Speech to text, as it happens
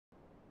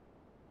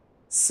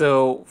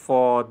So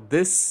for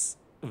this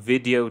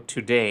video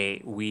today,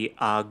 we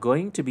are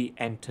going to be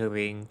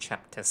entering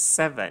chapter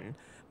 7,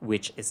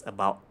 which is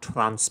about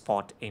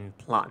transport in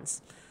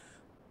plants.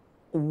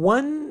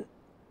 One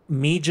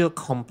major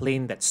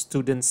complaint that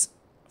students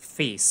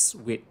face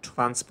with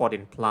transport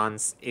in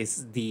plants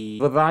is the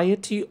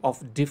variety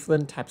of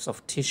different types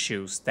of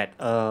tissues that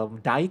a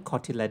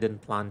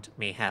dicotyledon plant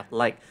may have.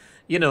 Like,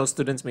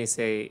 students may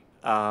say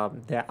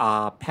there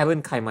are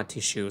parenchyma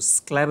tissues,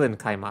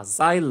 sclerenchyma,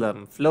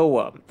 xylem,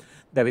 phloem.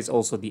 There is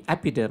also the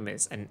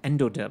epidermis and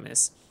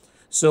endodermis.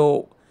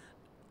 So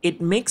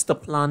it makes the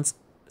plants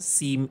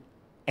seem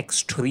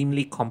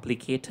extremely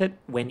complicated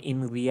when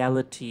in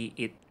reality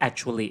it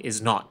actually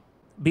is not.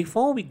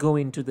 Before we go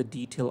into the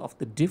detail of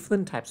the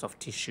different types of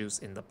tissues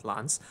in the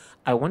plants,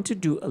 I want to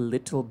do a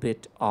little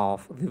bit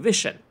of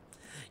revision.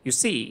 You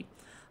see,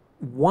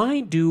 why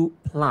do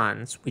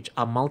plants, which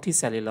are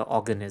multicellular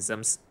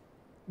organisms,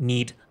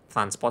 need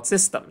transport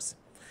systems?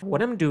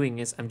 What I'm doing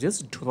is I'm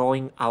just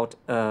drawing out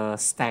a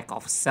stack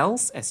of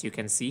cells, as you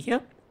can see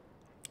here,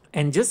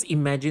 and just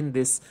imagine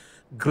this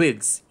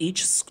grids,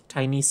 each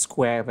tiny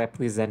square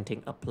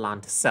representing a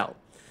plant cell.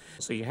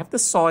 So you have the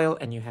soil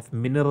and you have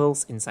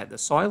minerals inside the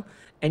soil,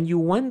 and you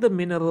want the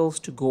minerals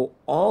to go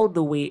all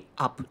the way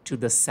up to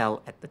the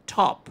cell at the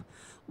top.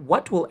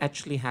 What will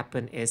actually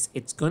happen is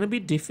it's going to be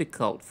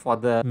difficult for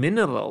the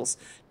minerals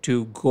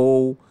to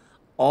go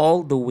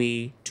all the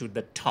way to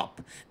the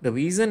top. The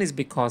reason is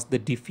because the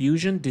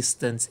diffusion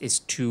distance is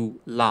too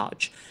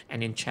large.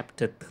 And in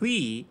chapter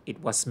 3,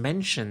 it was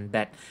mentioned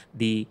that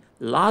the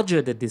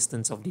larger the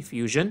distance of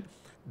diffusion,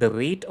 the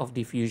rate of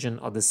diffusion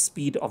or the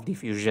speed of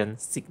diffusion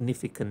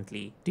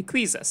significantly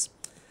decreases.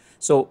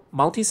 So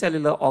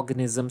multicellular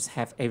organisms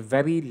have a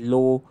very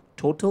low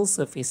total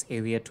surface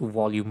area to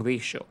volume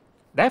ratio.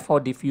 Therefore,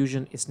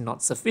 diffusion is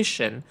not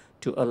sufficient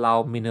to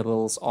allow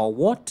minerals or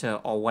water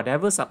or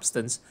whatever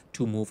substance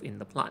to move in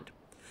the plant.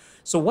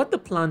 So what the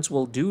plants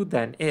will do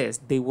then is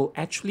they will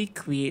actually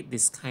create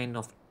this kind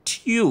of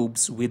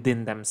tubes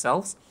within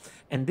themselves,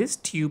 and these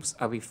tubes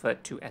are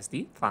referred to as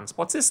the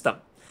transport system.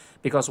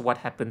 Because what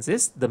happens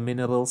is the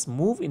minerals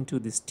move into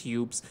these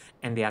tubes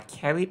and they are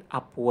carried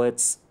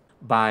upwards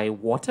by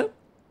water.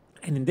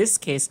 And in this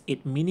case,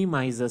 it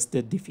minimizes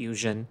the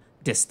diffusion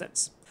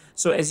distance.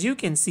 So as you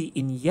can see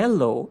in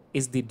yellow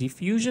is the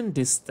diffusion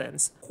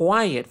distance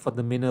required for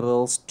the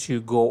minerals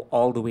to go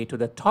all the way to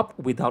the top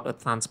without a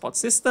transport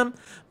system.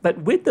 But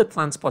with the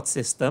transport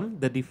system,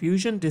 the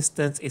diffusion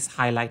distance is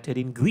highlighted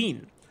in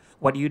green.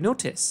 What do you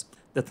notice?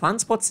 The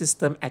transport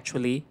system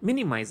actually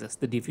minimizes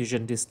the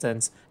diffusion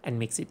distance and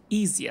makes it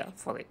easier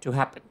for it to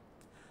happen.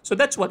 So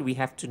that's what we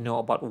have to know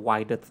about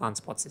why the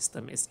transport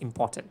system is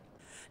important.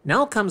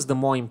 Now comes the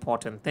more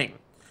important thing.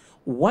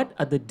 What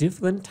are the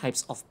different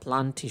types of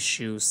plant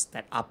tissues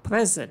that are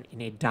present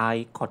in a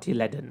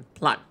dicotyledon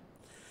plant?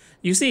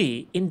 You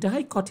see, in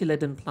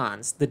dicotyledon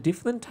plants, the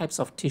different types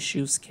of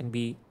tissues can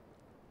be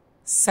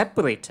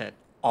separated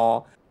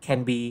or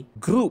can be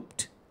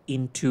grouped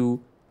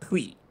into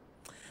three.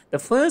 The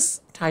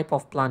first type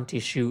of plant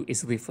tissue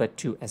is referred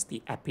to as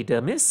the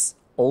epidermis,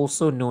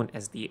 also known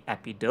as the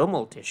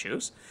epidermal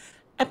tissues.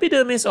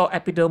 Epidermis or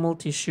epidermal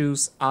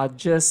tissues are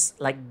just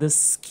like the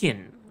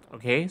skin,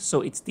 okay? So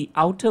it's the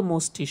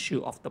outermost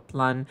tissue of the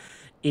plant.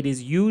 It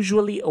is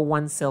usually a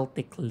one-cell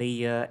thick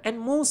layer, and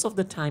most of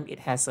the time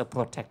it has a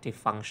protective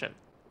function,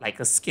 like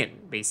a skin,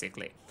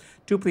 basically,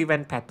 to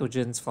prevent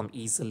pathogens from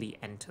easily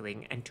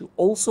entering and to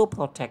also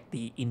protect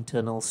the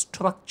internal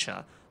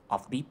structure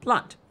of the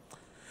plant.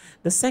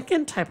 The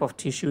second type of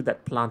tissue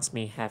that plants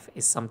may have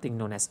is something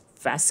known as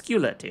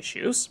vascular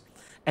tissues.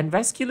 And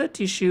vascular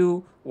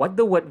tissue, what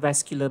the word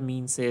vascular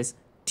means is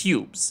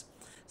tubes.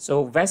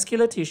 So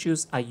vascular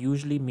tissues are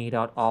usually made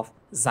out of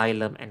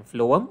xylem and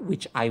phloem,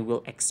 which I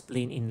will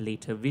explain in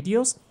later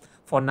videos.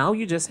 For now,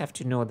 you just have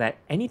to know that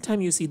anytime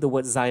you see the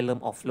word xylem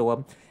or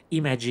phloem,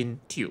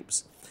 imagine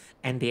tubes.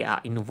 And they are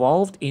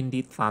involved in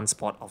the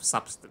transport of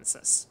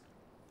substances,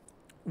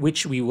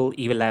 which we will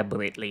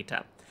elaborate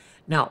later.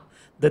 Now,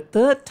 the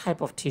third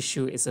type of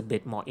tissue is a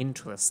bit more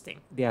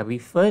interesting. They are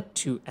referred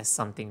to as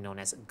something known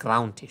as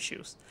ground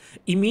tissues.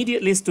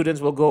 Immediately, students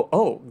will go,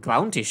 oh,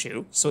 ground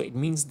tissue. So it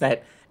means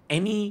that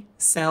any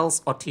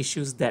cells or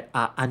tissues that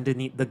are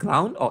underneath the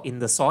ground or in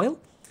the soil?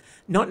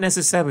 Not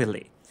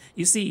necessarily.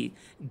 You see,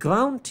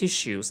 ground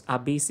tissues are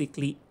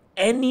basically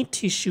any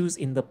tissues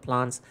in the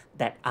plants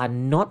that are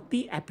not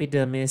the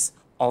epidermis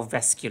or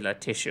vascular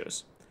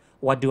tissues.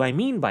 What do I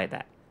mean by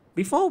that?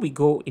 Before we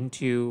go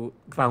into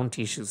ground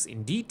tissues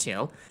in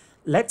detail,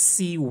 let's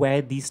see where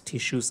these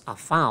tissues are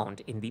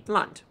found in the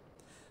plant.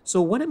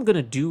 So what I'm going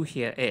to do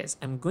here is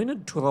I'm going to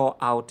draw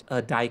out a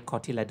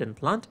dicotyledon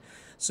plant.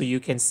 So you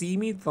can see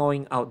me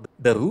drawing out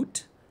the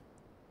root,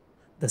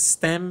 the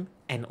stem,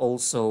 and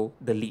also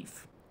the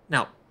leaf.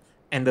 Now,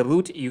 and the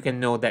root, you can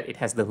know that it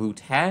has the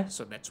root hair,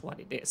 so that's what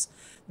it is.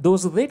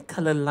 Those red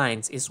color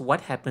lines is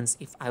what happens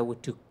if I were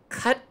to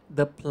cut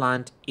the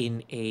plant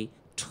in a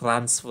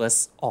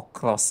transverse or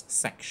cross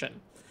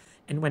section.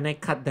 And when I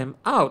cut them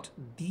out,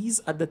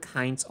 these are the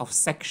kinds of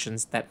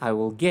sections that I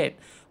will get,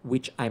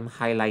 which I'm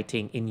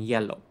highlighting in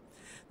yellow.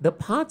 The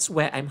parts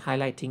where I'm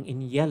highlighting in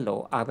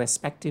yellow are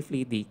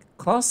respectively the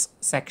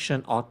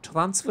cross-section or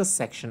transverse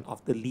section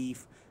of the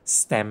leaf,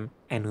 stem,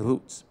 and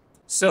roots.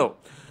 So,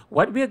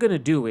 what we are going to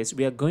do is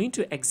we are going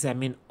to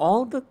examine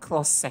all the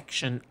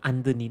cross-section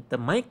underneath the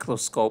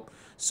microscope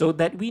so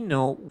that we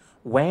know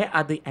where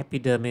are the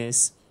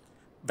epidermis,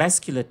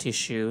 vascular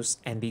tissues,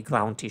 and the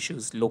ground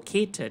tissues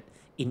located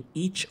in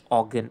each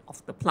organ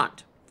of the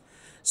plant.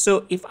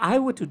 So if I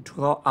were to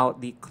draw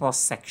out the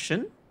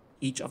cross-section,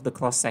 each of the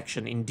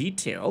cross-section in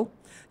detail,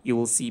 you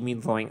will see me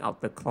drawing out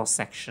the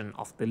cross-section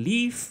of the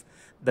leaf,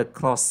 the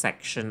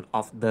cross-section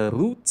of the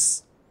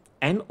roots,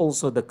 and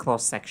also the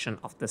cross-section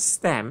of the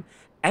stem,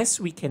 as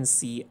we can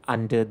see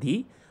under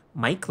the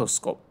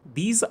microscope.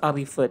 These are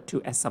referred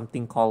to as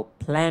something called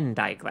plan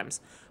diagrams.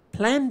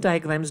 Plan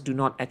diagrams do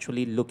not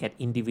actually look at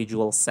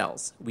individual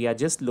cells. We are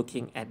just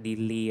looking at the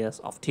layers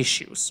of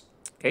tissues.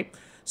 Okay,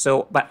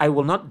 so, but I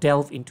will not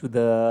delve into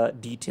the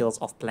details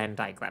of plan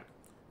diagram.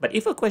 But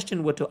if a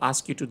question were to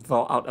ask you to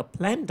draw out a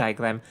plan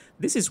diagram,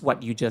 this is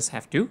what you just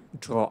have to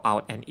draw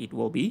out and it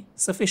will be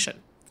sufficient.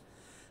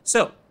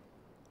 So,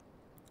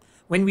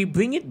 when we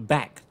bring it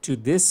back to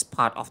this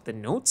part of the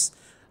notes,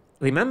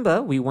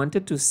 remember we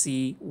wanted to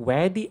see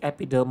where the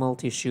epidermal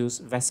tissues,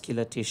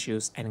 vascular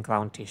tissues, and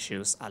ground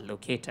tissues are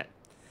located.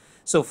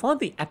 So for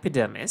the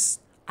epidermis,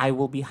 I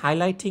will be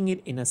highlighting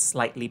it in a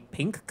slightly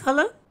pink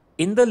color.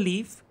 In the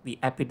leaf, the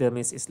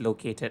epidermis is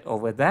located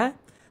over there.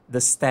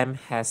 The stem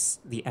has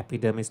the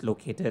epidermis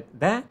located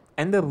there,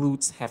 and the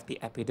roots have the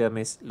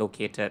epidermis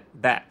located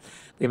there.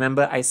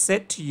 Remember, I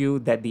said to you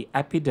that the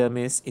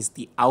epidermis is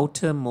the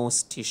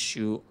outermost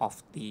tissue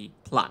of the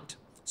plant.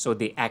 So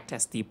they act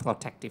as the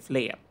protective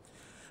layer.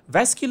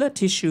 Vascular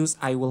tissues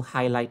I will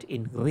highlight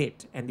in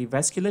red, and the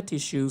vascular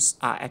tissues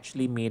are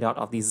actually made out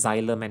of the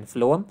xylem and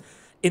phloem.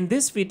 In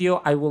this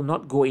video, I will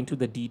not go into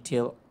the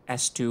detail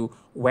as to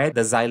where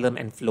the xylem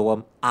and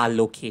phloem are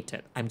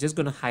located. I'm just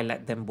going to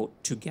highlight them both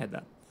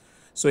together.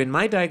 So in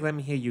my diagram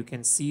here, you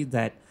can see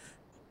that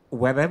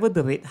wherever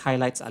the red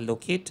highlights are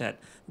located,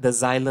 the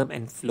xylem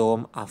and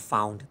phloem are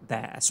found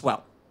there as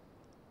well.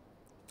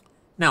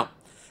 Now,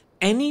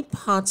 any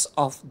parts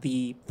of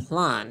the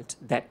plant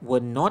that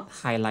were not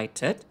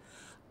highlighted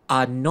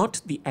are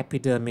not the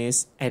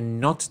epidermis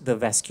and not the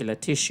vascular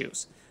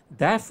tissues.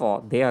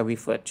 Therefore, they are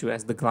referred to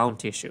as the ground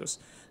tissues.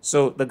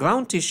 So the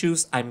ground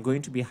tissues, I'm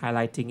going to be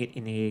highlighting it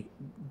in a,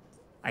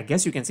 I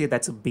guess you can say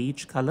that's a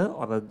beige color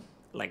or a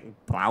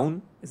like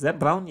brown. Is that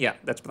brown? Yeah,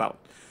 that's brown.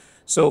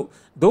 So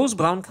those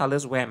brown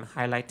colors where I'm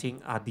highlighting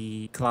are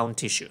the ground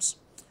tissues.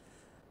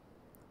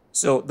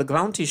 So the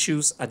ground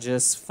tissues are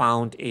just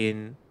found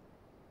in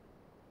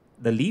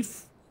the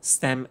leaf,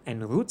 stem,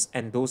 and roots,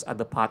 and those are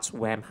the parts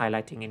where I'm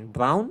highlighting in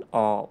brown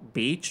or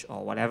beige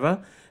or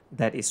whatever.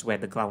 That is where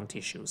the ground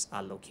tissues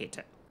are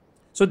located.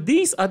 So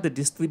these are the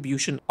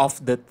distribution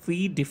of the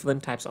three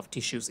different types of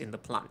tissues in the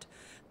plant.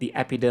 The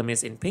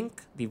epidermis in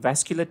pink, the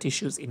vascular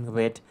tissues in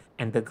red,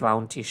 and the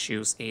ground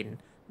tissues in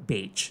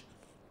beige.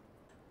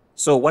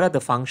 So what are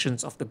the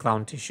functions of the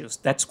ground tissues?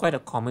 That's quite a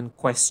common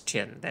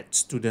question that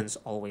students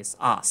always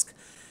ask.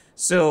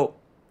 So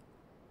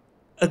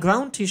a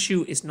ground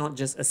tissue is not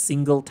just a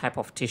single type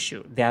of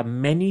tissue. There are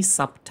many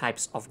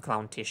subtypes of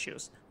ground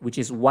tissues, which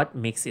is what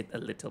makes it a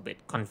little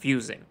bit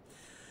confusing.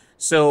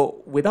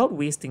 So without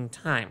wasting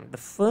time, the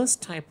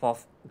first type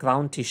of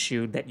ground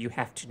tissue that you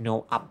have to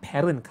know are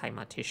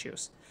parenchyma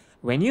tissues.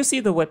 When you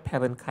see the word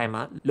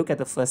parenchyma, look at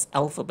the first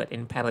alphabet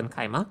in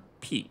parenchyma,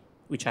 P,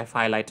 which I've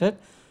highlighted.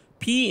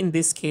 P in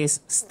this case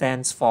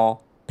stands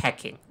for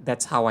packing.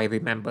 That's how I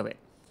remember it.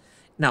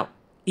 Now,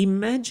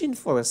 imagine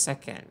for a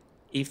second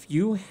if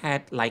you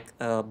had like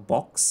a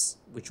box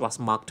which was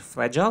marked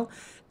fragile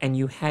and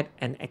you had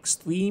an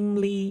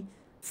extremely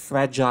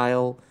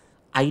fragile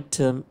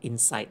item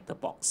inside the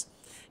box.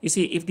 You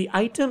see, if the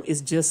item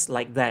is just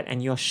like that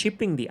and you're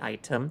shipping the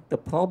item, the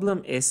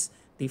problem is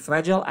the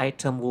fragile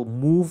item will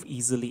move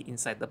easily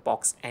inside the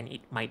box and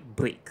it might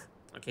break.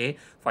 Okay,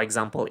 for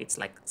example, it's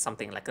like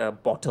something like a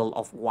bottle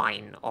of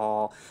wine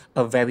or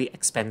a very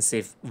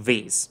expensive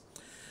vase.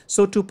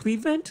 So to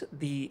prevent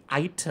the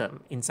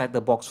item inside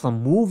the box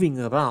from moving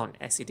around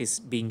as it is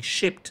being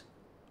shipped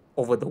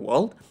over the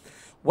world,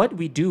 what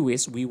we do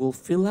is we will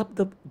fill up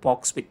the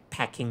box with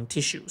packing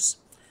tissues.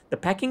 The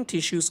packing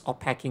tissues or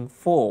packing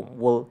foam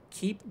will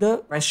keep the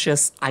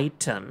precious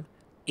item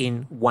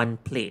in one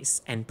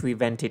place and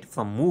prevent it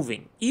from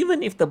moving,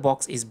 even if the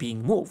box is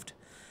being moved.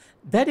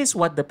 That is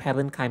what the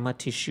parenchyma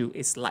tissue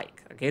is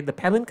like. Okay, the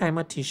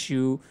parenchyma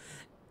tissue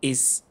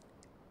is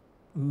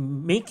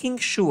making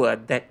sure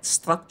that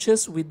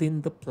structures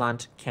within the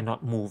plant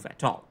cannot move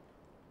at all.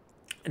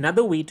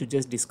 Another way to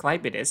just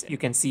describe it is you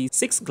can see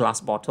 6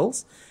 glass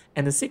bottles,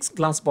 and the 6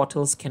 glass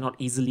bottles cannot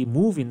easily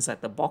move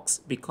inside the box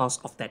because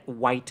of that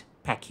white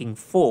packing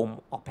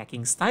foam or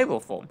packing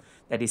styrofoam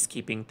that is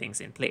keeping things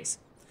in place.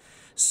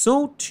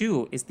 So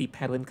too is the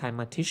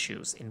parenchyma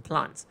tissues in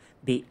plants.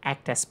 They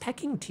act as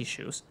packing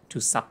tissues to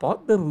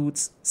support the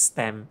roots,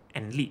 stem,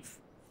 and leaf.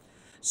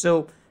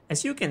 So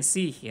as you can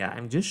see here,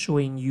 I'm just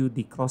showing you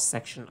the cross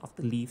section of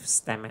the leaf,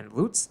 stem, and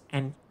roots.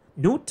 And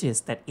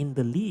notice that in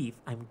the leaf,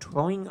 I'm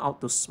drawing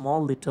out those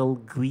small little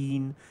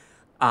green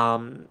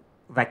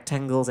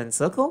rectangles and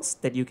circles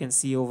that you can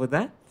see over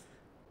there.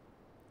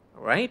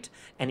 Right?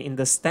 And in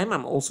the stem,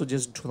 I'm also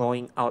just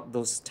drawing out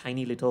those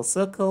tiny little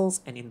circles,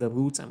 and in the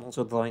roots, I'm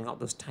also drawing out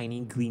those tiny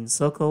green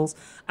circles.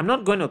 I'm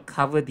not going to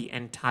cover the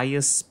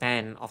entire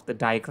span of the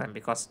diagram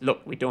because,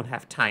 look, we don't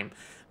have time,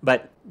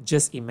 but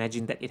just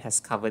imagine that it has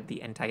covered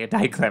the entire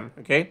diagram,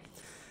 okay?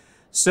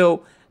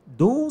 So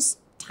those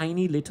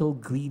tiny little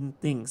green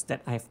things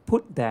that I've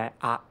put there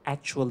are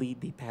actually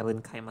the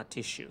parenchyma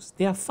tissues.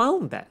 They are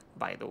found there,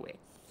 by the way.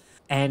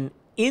 And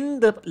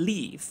in the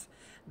leaf,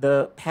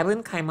 the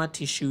parenchyma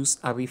tissues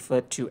are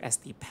referred to as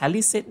the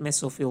palisade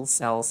mesophyll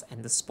cells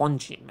and the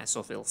spongy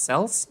mesophyll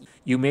cells.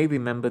 You may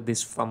remember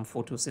this from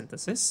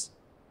photosynthesis,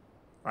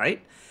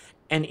 right?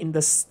 And in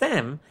the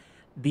stem,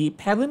 the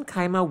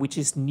parenchyma which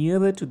is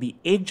nearer to the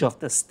edge of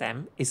the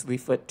stem is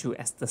referred to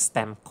as the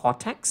stem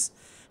cortex,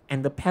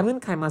 and the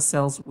parenchyma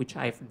cells which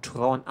I've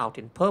drawn out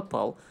in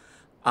purple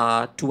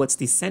towards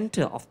the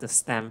center of the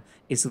stem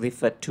is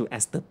referred to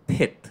as the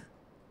pith.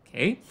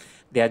 Okay,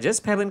 they are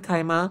just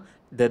parenchyma.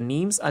 The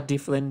names are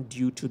different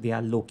due to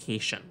their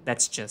location.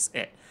 That's just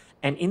it.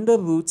 And in the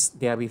roots,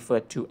 they are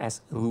referred to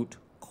as root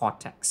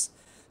cortex.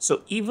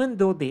 So even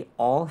though they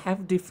all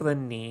have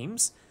different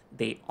names,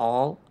 they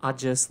all are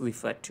just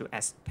referred to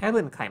as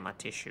parenchyma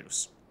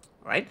tissues,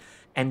 right?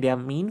 And their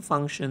main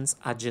functions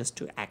are just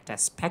to act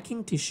as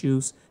packing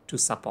tissues to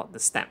support the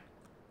stem,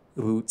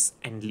 roots,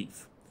 and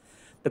leaf.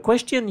 The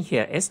question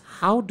here is,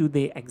 how do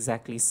they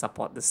exactly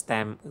support the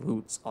stem,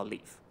 roots, or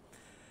leaf?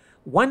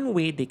 One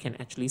way they can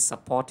actually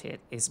support it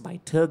is by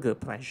turgor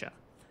pressure.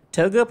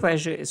 Turgor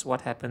pressure is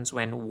what happens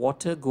when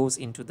water goes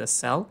into the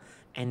cell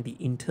and the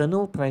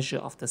internal pressure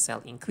of the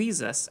cell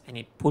increases and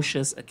it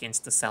pushes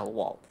against the cell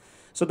wall.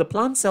 So the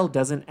plant cell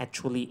doesn't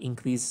actually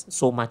increase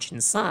so much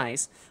in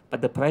size, but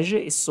the pressure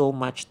is so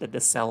much that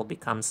the cell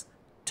becomes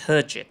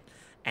turgid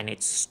and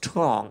it's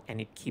strong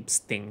and it keeps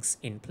things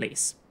in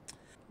place.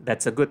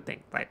 That's a good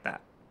thing right there.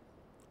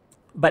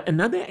 But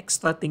another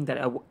extra thing that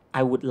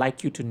I would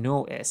like you to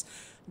know is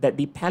that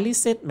the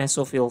palisade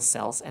mesophyll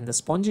cells and the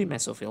spongy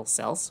mesophyll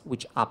cells,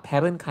 which are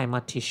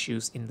parenchyma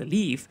tissues in the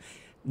leaf,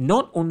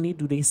 not only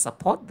do they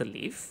support the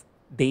leaf,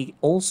 they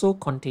also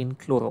contain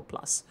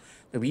chloroplasts.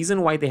 The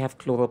reason why they have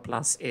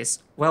chloroplasts is,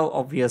 well,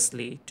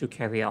 obviously to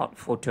carry out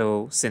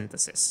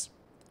photosynthesis.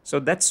 So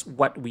that's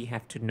what we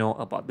have to know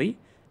about the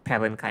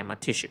parenchyma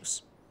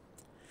tissues.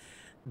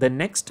 The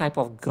next type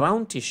of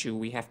ground tissue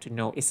we have to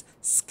know is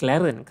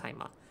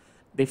sclerenchyma.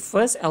 The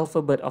first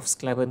alphabet of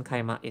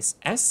sclerenchyma is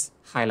S,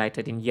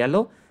 highlighted in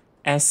yellow.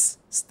 S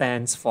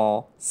stands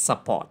for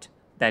support.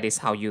 That is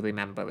how you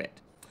remember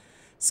it.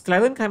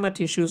 Sclerenchyma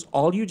tissues,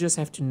 all you just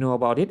have to know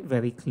about it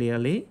very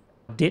clearly,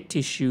 dead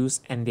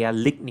tissues, and they are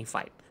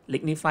lignified.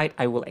 Lignified,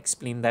 I will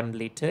explain them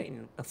later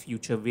in a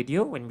future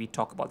video when we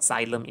talk about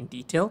xylem in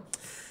detail.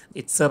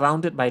 It's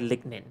surrounded by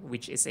lignin,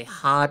 which is a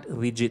hard,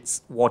 rigid,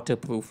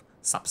 waterproof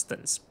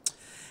substance.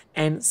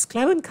 And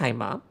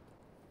sclerenchyma,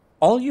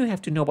 all you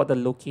have to know about the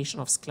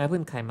location of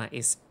sclerenchyma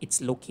is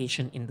its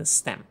location in the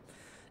stem.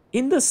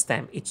 In the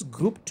stem, it's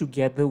grouped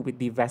together with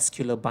the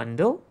vascular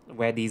bundle,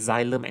 where the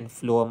xylem and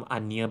phloem are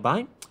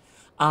nearby.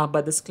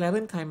 But the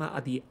sclerenchyma are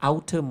the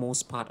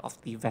outermost part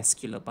of the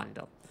vascular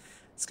bundle.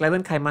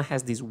 Sclerenchyma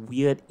has this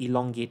weird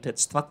elongated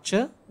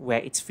structure where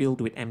it's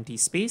filled with empty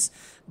space,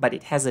 but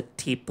it has a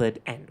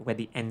tapered end where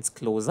the ends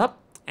close up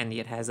and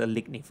it has a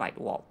lignified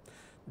wall.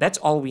 That's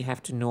all we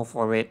have to know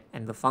for it,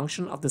 and the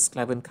function of the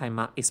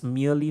sclerenchyma is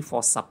merely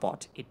for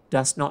support. It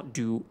does not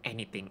do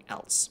anything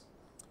else.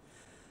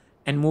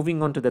 And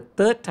moving on to the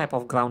third type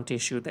of ground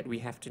tissue that we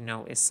have to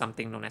know is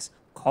something known as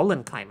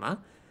collenchyma.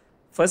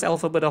 First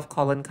alphabet of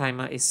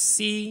collenchyma is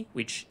C,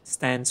 which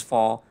stands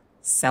for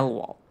cell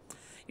wall.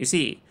 You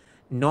see,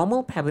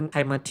 normal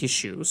parenchyma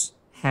tissues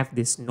have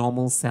this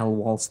normal cell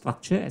wall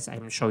structure, as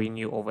I'm showing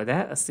you over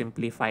there, a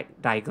simplified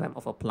diagram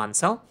of a plant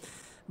cell.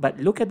 But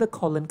look at the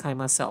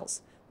collenchyma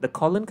cells. The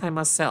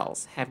collenchyma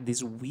cells have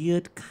this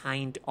weird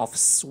kind of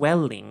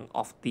swelling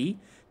of the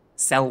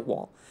cell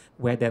wall,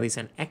 where there is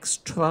an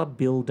extra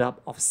buildup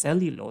of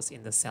cellulose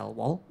in the cell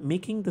wall,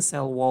 making the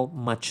cell wall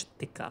much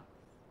thicker.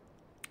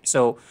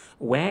 So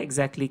where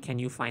exactly can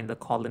you find the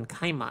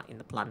collenchyma in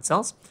the plant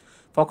cells?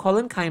 For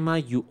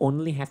collenchyma, you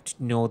only have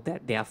to know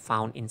that they are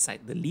found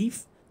inside the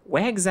leaf.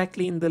 Where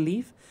exactly in the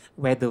leaf?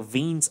 Where the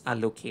veins are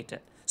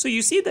located. So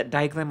you see that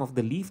diagram of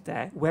the leaf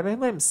there,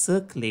 wherever I'm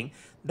circling,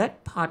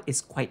 that part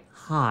is quite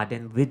hard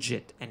and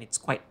rigid and it's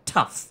quite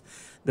tough.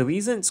 The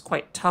reason it's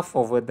quite tough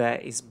over there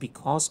is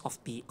because of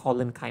the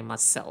collenchyma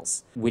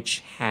cells,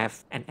 which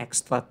have an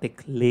extra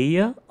thick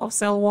layer of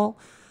cell wall,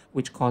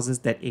 which causes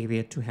that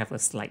area to have a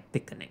slight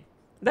thickening.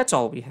 That's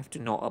all we have to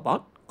know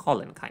about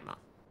collenchyma.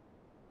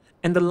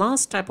 And the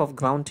last type of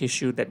ground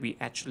tissue that we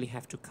actually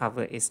have to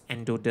cover is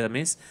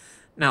endodermis.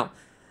 Now,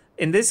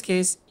 in this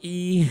case,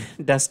 E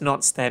does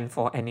not stand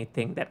for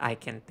anything that I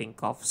can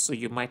think of, so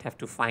you might have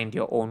to find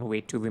your own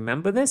way to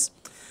remember this.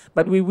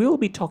 But we will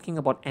be talking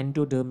about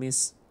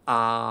endodermis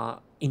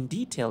in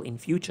detail in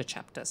future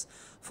chapters.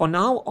 For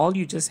now, all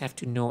you just have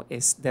to know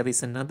is there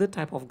is another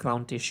type of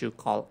ground tissue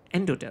called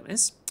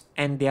endodermis,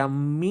 and they are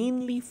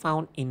mainly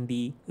found in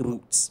the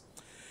roots.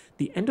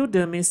 The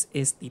endodermis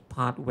is the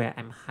part where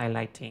I'm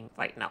highlighting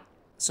right now.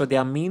 So they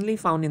are mainly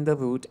found in the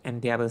root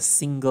and they are a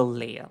single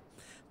layer.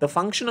 The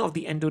function of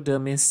the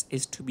endodermis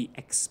is to be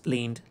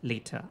explained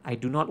later. I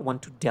do not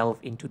want to delve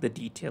into the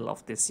detail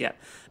of this yet,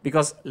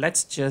 because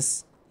let's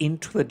just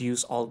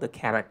introduce all the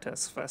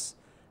characters first.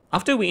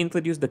 After we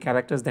introduce the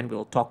characters, then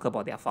we'll talk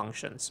about their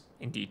functions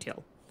in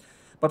detail.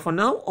 But for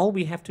now, all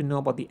we have to know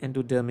about the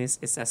endodermis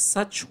is as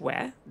such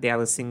where they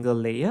are a single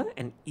layer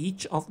and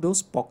each of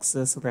those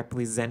boxes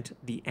represent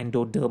the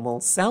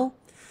endodermal cell.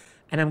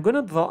 And I'm going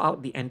to draw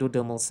out the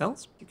endodermal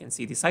cells. You can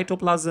see the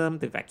cytoplasm,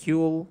 the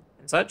vacuole,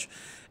 and such.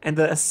 And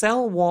the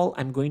cell wall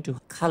I'm going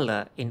to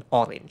color in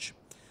orange.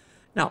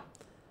 Now,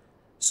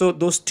 so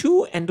those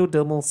two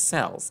endodermal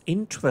cells,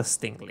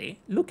 interestingly,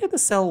 look at the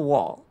cell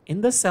wall.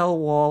 In the cell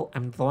wall,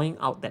 I'm drawing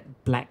out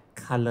that black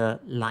color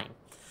line.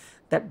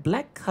 That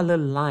black color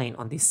line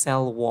on the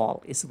cell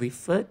wall is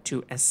referred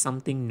to as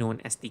something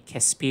known as the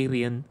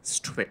Casparian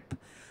strip.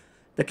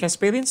 The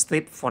Casparian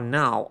strip, for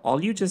now,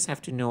 all you just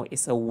have to know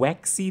is a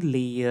waxy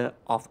layer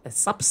of a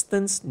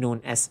substance known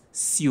as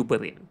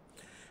suberin.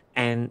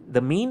 And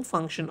the main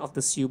function of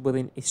the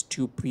suberin is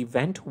to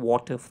prevent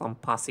water from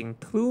passing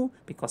through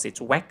because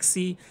it's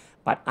waxy,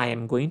 but I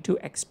am going to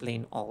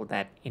explain all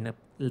that in a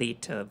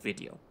later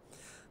video.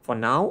 For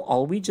now,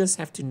 all we just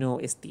have to know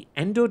is the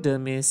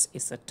endodermis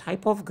is a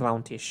type of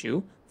ground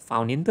tissue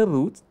found in the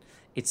root.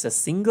 It's a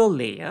single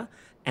layer,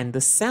 and the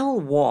cell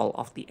wall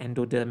of the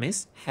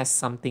endodermis has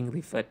something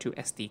referred to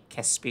as the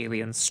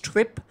Casparian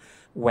strip,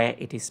 where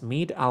it is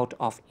made out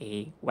of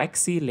a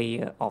waxy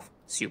layer of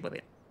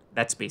suberin.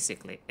 That's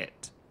basically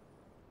it.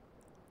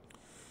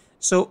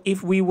 So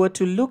if we were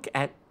to look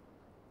at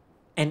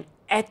an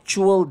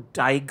actual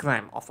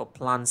diagram of a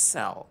plant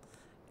cell,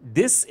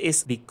 this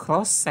is the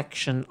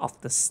cross-section of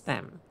the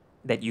stem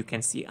that you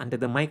can see under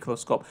the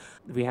microscope.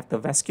 We have the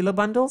vascular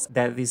bundles,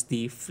 there is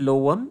the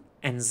phloem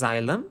and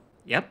xylem,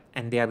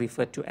 and they are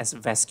referred to as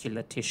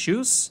vascular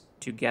tissues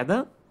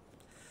together.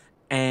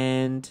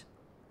 And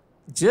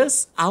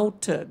just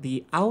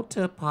the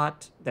outer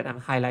part that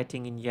I'm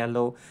highlighting in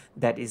yellow,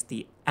 that is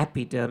the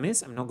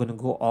epidermis. I'm not going to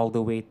go all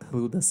the way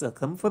through the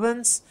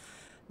circumference.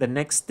 The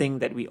next thing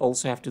that we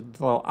also have to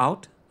draw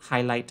out,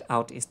 highlight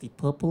out, is the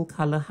purple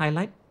color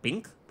highlight,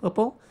 pink,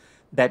 purple.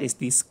 That is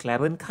the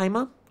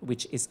sclerenchyma,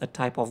 which is a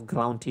type of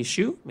ground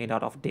tissue made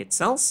out of dead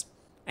cells,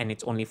 and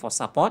it's only for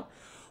support.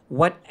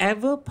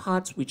 Whatever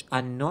parts which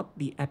are not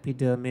the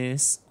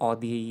epidermis or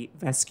the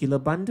vascular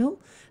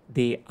bundle,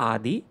 they are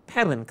the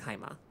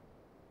parenchyma,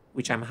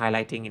 which I'm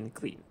highlighting in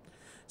green.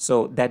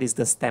 So that is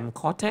the stem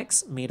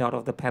cortex made out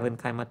of the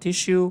parenchyma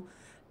tissue,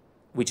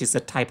 which is a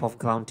type of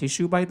ground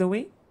tissue, by the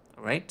way.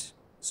 All right.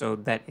 So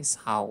that is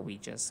how we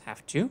just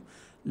have to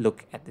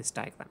look at this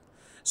diagram.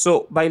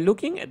 So by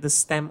looking at the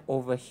stem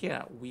over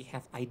here, we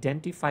have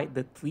identified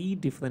the three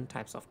different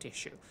types of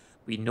tissue.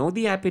 We know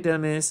the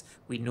epidermis,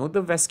 we know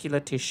the vascular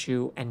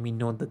tissue, and we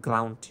know the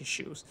ground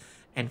tissues.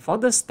 And for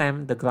the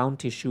stem, the ground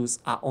tissues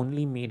are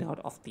only made out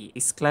of the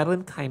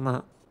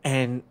sclerenchyma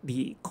and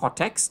the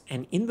cortex.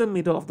 And in the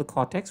middle of the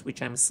cortex,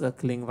 which I'm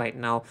circling right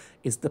now,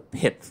 is the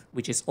pith,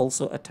 which is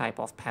also a type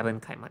of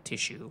parenchyma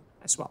tissue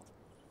as well.